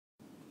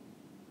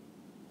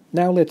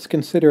Now let's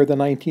consider the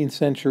 19th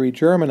century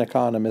German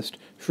economist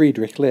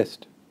Friedrich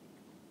List.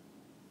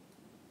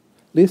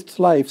 List's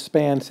life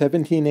spanned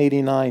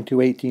 1789 to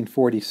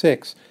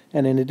 1846,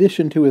 and in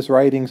addition to his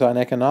writings on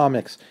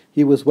economics,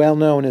 he was well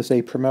known as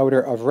a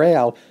promoter of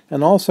Real,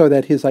 and also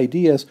that his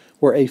ideas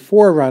were a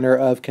forerunner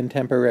of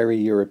contemporary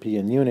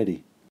European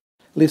unity.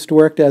 List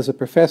worked as a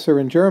professor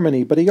in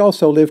Germany, but he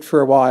also lived for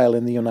a while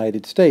in the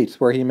United States,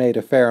 where he made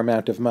a fair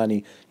amount of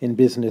money in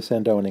business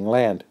and owning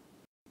land.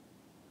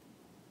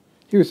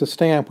 Here's a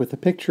stamp with a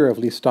picture of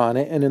List on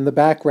it, and in the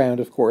background,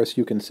 of course,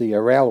 you can see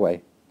a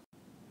railway.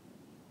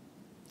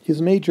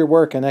 His major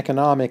work in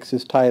economics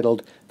is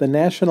titled The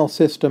National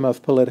System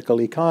of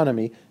Political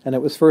Economy, and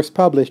it was first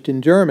published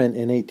in German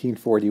in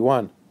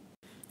 1841.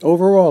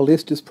 Overall,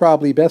 List is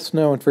probably best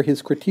known for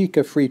his critique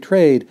of free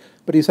trade,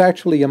 but he's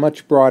actually a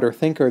much broader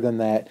thinker than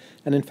that,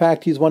 and in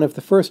fact he's one of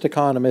the first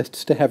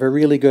economists to have a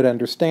really good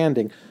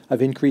understanding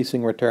of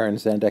increasing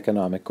returns and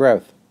economic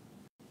growth.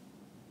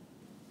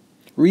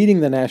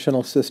 Reading the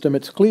national system,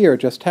 it's clear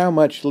just how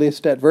much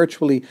List at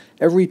virtually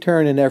every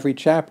turn in every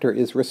chapter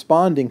is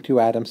responding to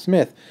Adam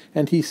Smith,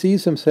 and he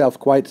sees himself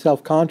quite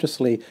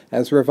self-consciously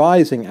as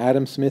revising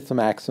Adam Smith's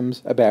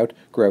maxims about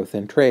growth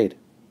and trade.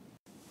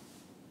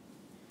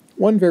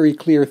 One very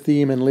clear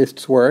theme in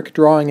List's work,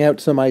 drawing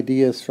out some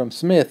ideas from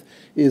Smith,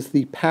 is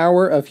the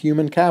power of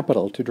human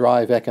capital to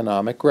drive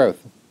economic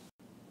growth.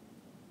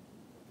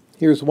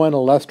 Here's one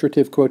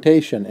illustrative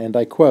quotation, and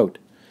I quote,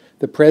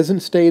 "The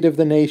present state of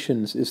the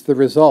nations is the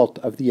result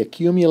of the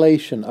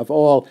accumulation of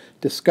all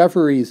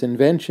discoveries,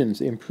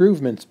 inventions,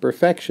 improvements,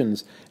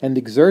 perfections, and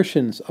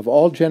exertions of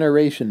all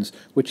generations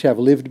which have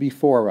lived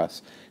before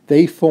us.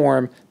 They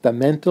form the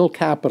mental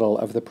capital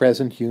of the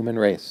present human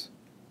race."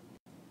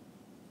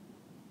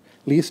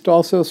 List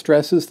also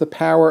stresses the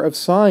power of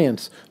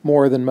science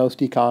more than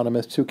most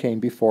economists who came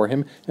before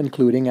him,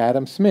 including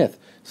Adam Smith.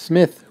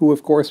 Smith, who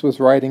of course was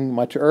writing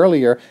much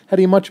earlier, had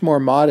a much more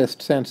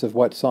modest sense of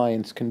what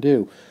science can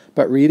do.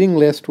 But reading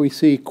List, we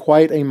see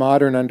quite a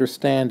modern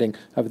understanding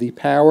of the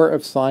power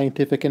of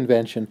scientific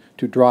invention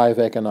to drive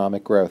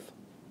economic growth.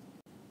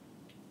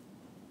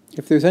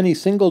 If there's any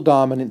single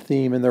dominant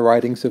theme in the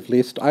writings of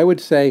List, I would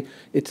say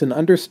it's an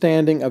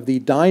understanding of the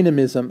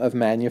dynamism of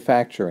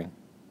manufacturing.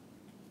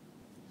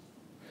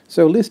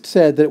 So List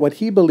said that what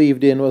he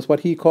believed in was what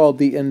he called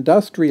the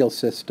industrial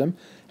system,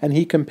 and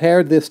he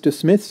compared this to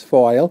Smith's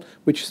foil,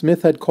 which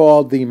Smith had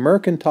called the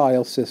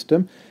mercantile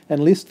system,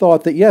 and List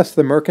thought that yes,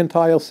 the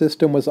mercantile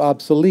system was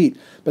obsolete,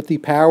 but the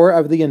power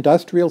of the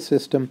industrial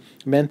system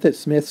meant that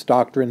Smith's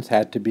doctrines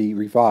had to be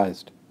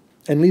revised.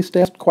 And List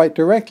asked quite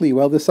directly,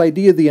 well, this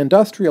idea of the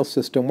industrial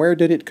system, where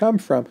did it come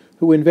from?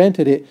 Who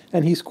invented it?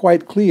 And he's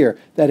quite clear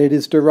that it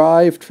is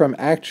derived from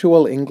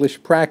actual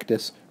English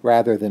practice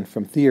rather than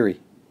from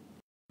theory.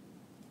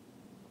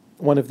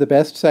 One of the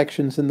best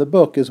sections in the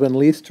book is when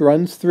List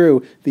runs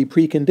through the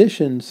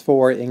preconditions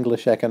for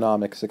English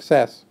economic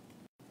success.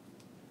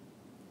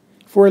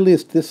 For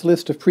List, this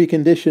list of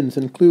preconditions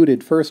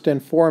included, first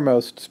and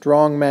foremost,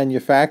 strong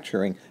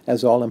manufacturing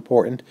as all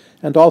important,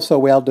 and also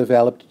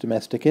well-developed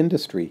domestic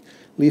industry.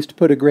 List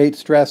put a great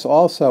stress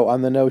also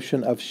on the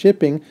notion of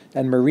shipping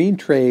and marine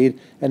trade,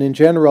 and in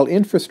general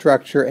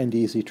infrastructure and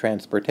easy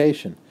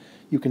transportation.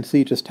 You can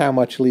see just how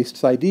much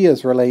List's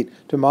ideas relate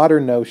to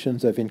modern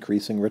notions of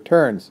increasing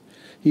returns.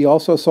 He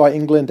also saw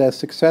England as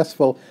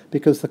successful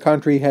because the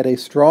country had a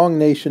strong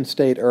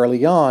nation-state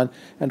early on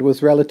and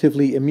was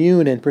relatively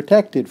immune and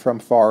protected from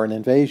foreign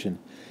invasion.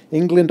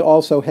 England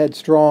also had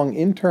strong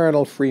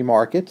internal free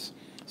markets,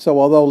 so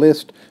although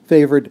List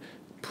favored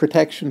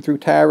protection through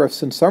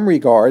tariffs in some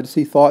regards,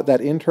 he thought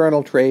that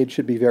internal trade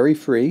should be very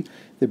free.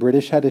 The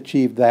British had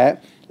achieved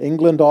that.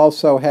 England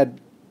also had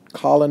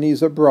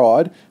colonies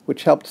abroad,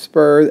 which helped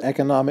spur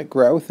economic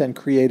growth and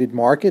created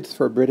markets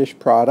for British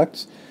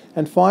products.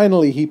 And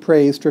finally, he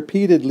praised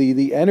repeatedly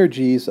the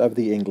energies of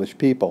the English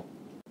people.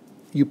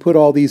 You put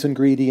all these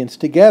ingredients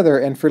together,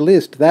 and for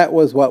List, that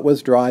was what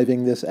was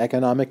driving this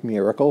economic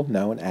miracle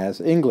known as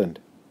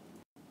England.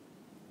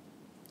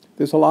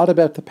 There's a lot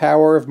about the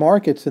power of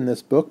markets in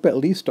this book, but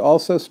List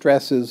also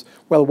stresses,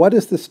 well, what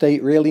is the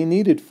state really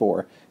needed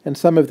for? And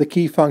some of the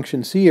key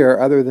functions here,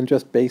 other than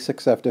just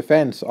basics of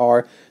defense,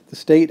 are the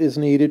state is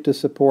needed to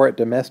support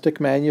domestic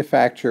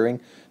manufacturing,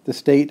 the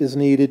state is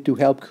needed to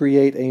help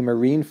create a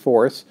marine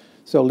force,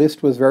 so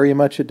List was very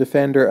much a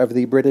defender of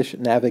the British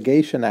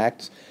Navigation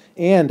Acts,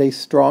 and a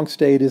strong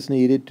state is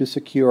needed to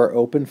secure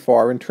open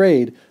foreign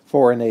trade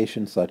for a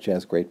nation such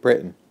as Great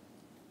Britain.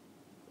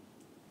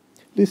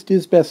 List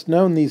is best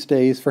known these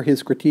days for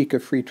his critique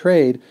of free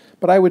trade,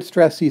 but I would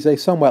stress he's a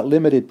somewhat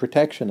limited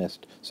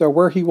protectionist, so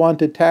where he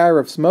wanted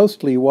tariffs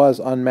mostly was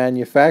on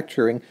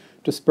manufacturing,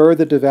 to spur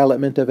the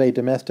development of a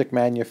domestic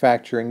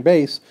manufacturing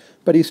base,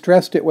 but he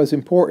stressed it was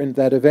important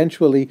that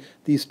eventually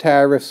these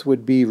tariffs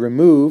would be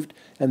removed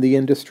and the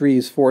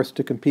industries forced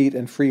to compete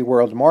in free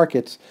world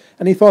markets,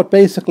 and he thought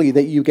basically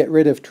that you get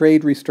rid of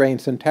trade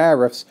restraints and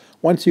tariffs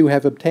once you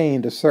have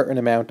obtained a certain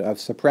amount of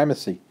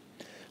supremacy.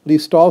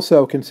 List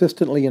also,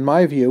 consistently in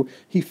my view,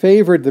 he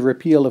favored the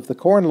repeal of the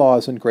Corn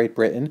Laws in Great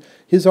Britain.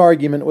 His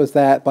argument was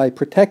that by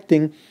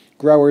protecting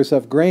growers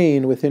of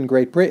grain within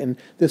Great Britain,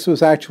 this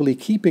was actually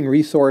keeping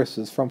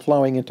resources from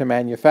flowing into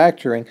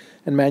manufacturing,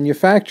 and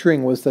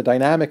manufacturing was the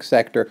dynamic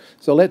sector,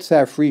 so let's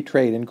have free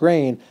trade in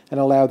grain and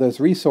allow those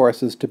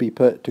resources to be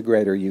put to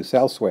greater use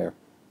elsewhere.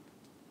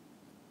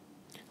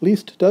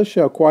 List does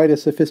show quite a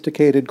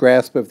sophisticated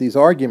grasp of these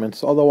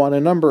arguments, although on a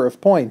number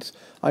of points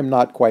I'm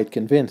not quite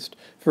convinced.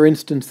 For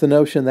instance, the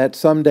notion that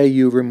someday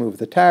you remove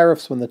the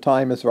tariffs when the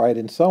time is right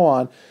and so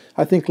on.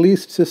 I think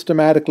List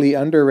systematically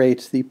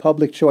underrates the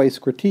public choice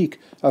critique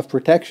of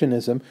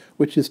protectionism,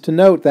 which is to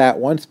note that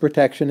once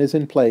protection is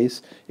in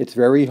place, it's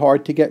very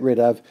hard to get rid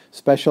of,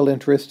 special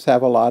interests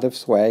have a lot of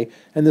sway,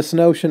 and this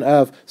notion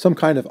of some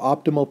kind of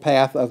optimal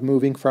path of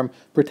moving from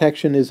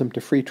protectionism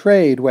to free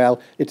trade, well,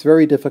 it's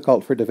very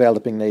difficult for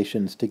developing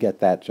nations to get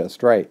that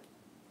just right.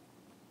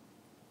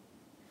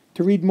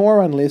 To read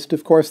more on List,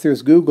 of course,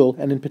 there's Google,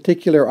 and in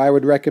particular I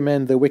would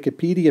recommend the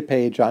Wikipedia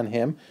page on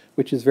him,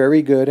 which is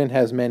very good and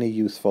has many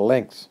useful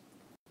links.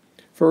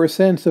 For a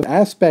sense of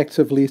aspects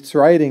of List's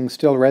writings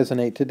still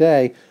resonate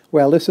today,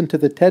 well, listen to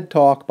the TED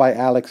Talk by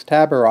Alex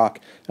Tabarrok,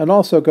 and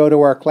also go to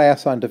our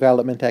class on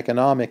development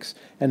economics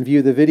and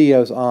view the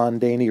videos on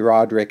Danny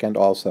Roderick and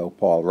also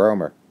Paul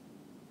Romer.